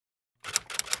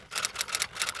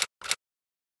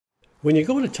When you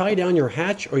go to tie down your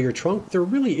hatch or your trunk, there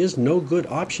really is no good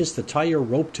options to tie your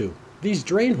rope to. These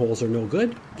drain holes are no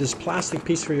good, this plastic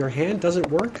piece for your hand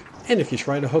doesn't work, and if you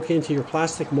try to hook into your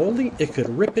plastic molding, it could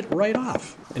rip it right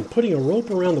off. And putting a rope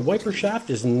around the wiper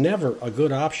shaft is never a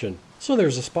good option. So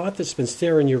there's a spot that's been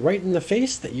staring you right in the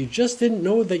face that you just didn't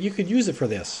know that you could use it for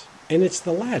this. And it's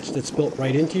the latch that's built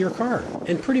right into your car.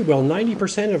 And pretty well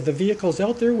 90% of the vehicles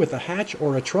out there with a hatch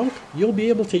or a trunk, you'll be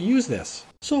able to use this.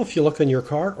 So if you look on your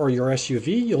car or your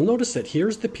SUV, you'll notice that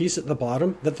here's the piece at the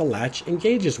bottom that the latch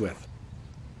engages with.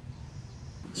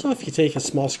 So if you take a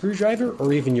small screwdriver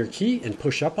or even your key and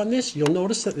push up on this, you'll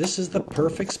notice that this is the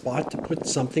perfect spot to put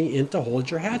something in to hold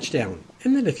your hatch down.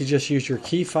 And then if you just use your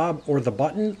key fob or the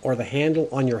button or the handle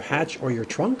on your hatch or your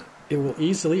trunk, it will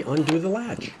easily undo the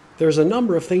latch. There's a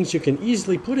number of things you can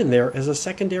easily put in there as a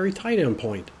secondary tie-down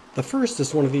point. The first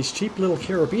is one of these cheap little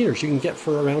carabiners you can get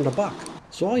for around $1.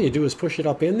 So all you do is push it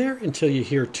up in there until you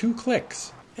hear 2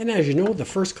 clicks. And as you know, the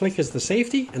first click is the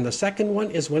safety and the second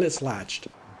one is when it's latched.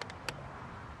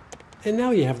 And now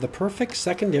you have the perfect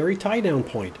secondary tie-down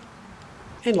point.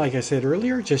 And like I said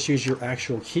earlier, just use your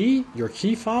actual key, your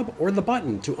key fob, or the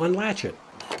button to unlatch it.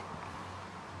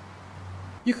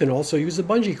 You can also use a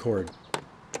bungee cord.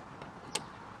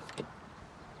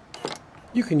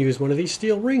 You can use one of these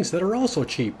steel rings that are also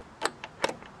cheap.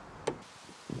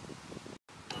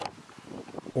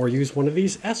 Or use one of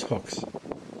these S-hooks.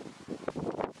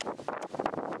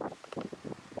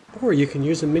 Or you can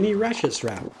use a mini ratchet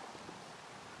strap.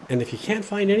 And if you can't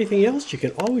find anything else, you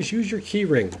can always use your key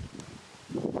ring.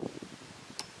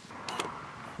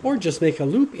 Or just make a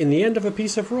loop in the end of a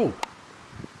piece of rope.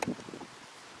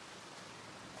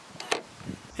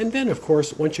 And then of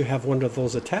course, once you have one of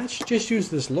those attached, just use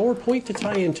this lower point to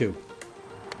tie into.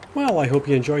 Well, I hope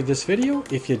you enjoyed this video.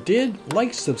 If you did,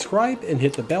 like, subscribe, and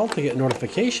hit the bell to get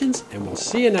notifications, and we'll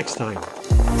see you next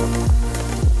time.